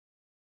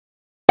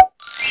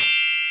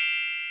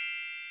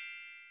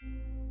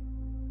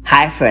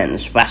Hi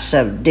friends, what's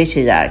up? This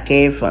is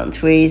Arcade from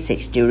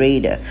 360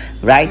 Reader.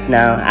 Right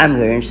now I'm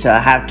going to show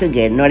how to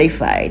get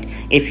notified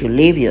if you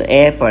leave your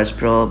AirPods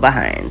Pro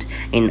behind.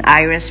 In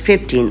iOS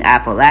 15,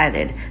 Apple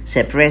added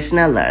separation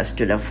alerts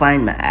to the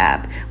Find My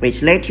app,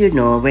 which let you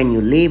know when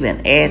you leave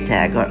an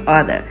AirTag or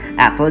other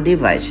Apple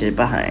devices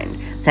behind.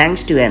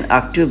 Thanks to an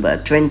October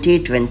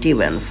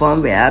 2021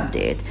 firmware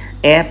update,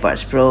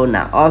 AirPods Pro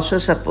now also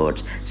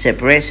supports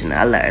separation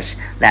alerts.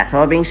 That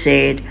all being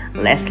said,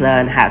 let's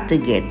learn how to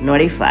get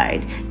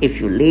notified if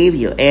you leave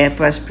your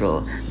AirPods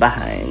Pro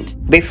behind.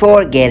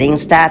 Before getting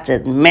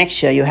started, make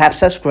sure you have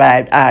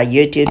subscribed our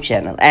YouTube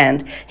channel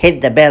and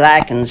hit the bell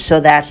icon so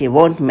that you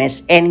won't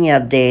miss any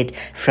update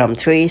from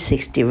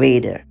 360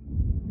 Reader.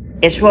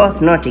 It's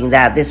worth noting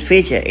that this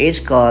feature is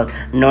called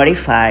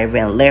Notify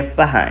When Left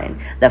Behind.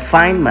 The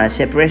Find My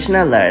separation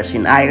alerts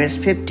in iOS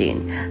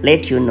 15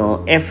 let you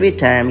know every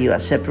time you are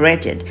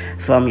separated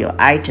from your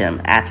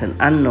item at an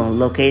unknown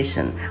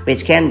location,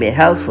 which can be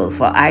helpful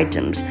for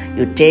items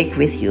you take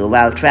with you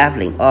while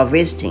traveling or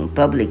visiting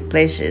public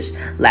places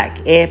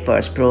like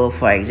AirPods Pro,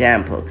 for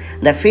example.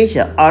 The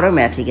feature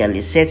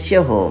automatically sets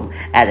your home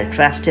at a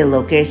trusted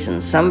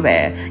location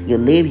somewhere you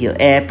leave your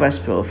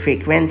AirPods Pro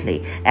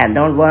frequently and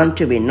don't want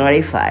to be notified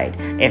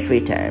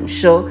every time.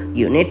 So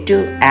you need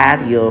to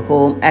add your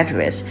home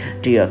address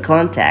to your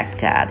contact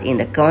card in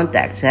the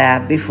Contacts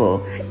app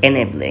before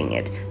enabling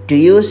it. To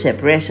use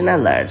separation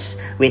alerts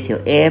with your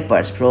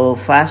AirPods Pro,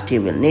 first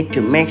you will need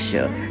to make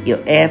sure your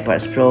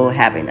AirPods Pro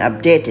have been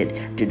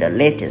updated to the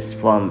latest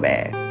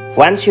firmware.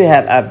 Once you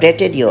have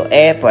updated your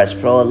AirPods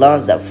Pro,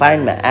 launch the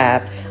Find My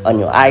app on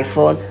your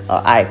iPhone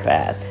or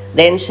iPad.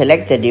 Then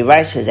select the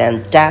devices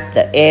and tap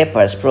the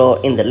AirPods Pro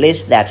in the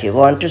list that you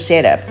want to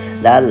set up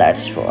the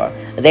alerts for.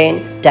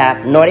 Then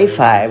tap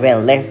Notify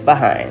When Left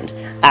Behind.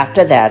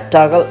 After that,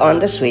 toggle on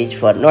the switch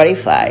for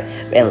Notify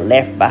When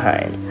Left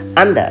Behind.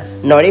 Under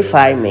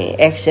Notify Me,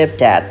 except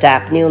that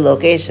tap New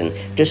Location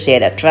to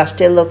set a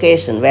trusted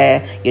location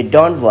where you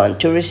don't want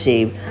to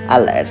receive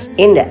alerts.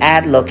 In the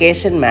Add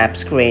Location Map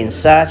screen,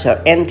 search or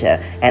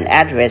enter an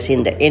address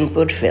in the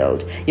input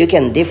field. You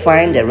can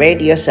define the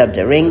radius of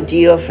the ring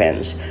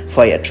geofence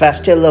for your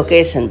trusted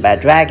location by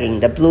dragging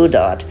the blue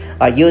dot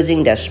or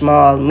using the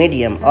small,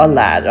 medium or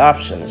large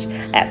options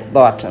at the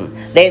bottom.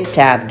 Then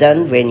tap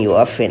Done when you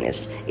are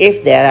finished.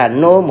 If there are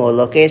no more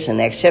location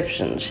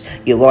exceptions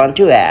you want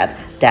to add,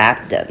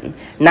 tap Done.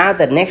 Now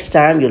the next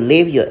time you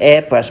leave your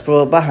AirPods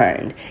Pro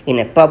behind in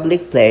a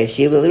public place,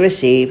 you will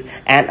receive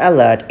an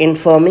alert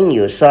informing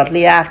you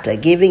shortly after,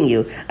 giving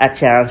you a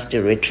chance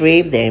to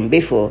retrieve them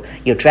before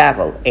you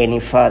travel any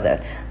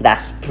further.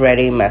 That's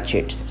pretty much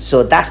it.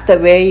 So that's the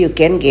way you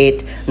can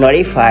get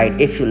notified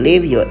if you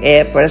leave your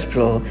AirPods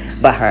Pro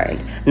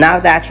behind. Now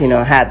that you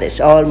know how this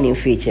all new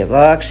feature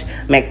works,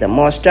 make the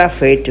most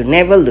of it to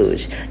never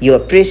lose your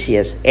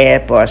precious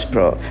AirPods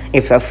Pro.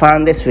 If you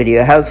found this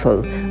video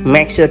helpful,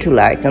 make sure to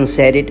like and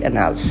share it, and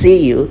I'll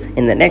see you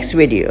in the next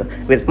video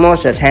with more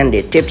such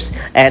handy tips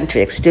and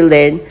tricks. Till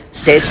then,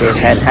 stay safe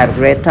and have a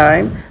great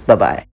time. Bye bye.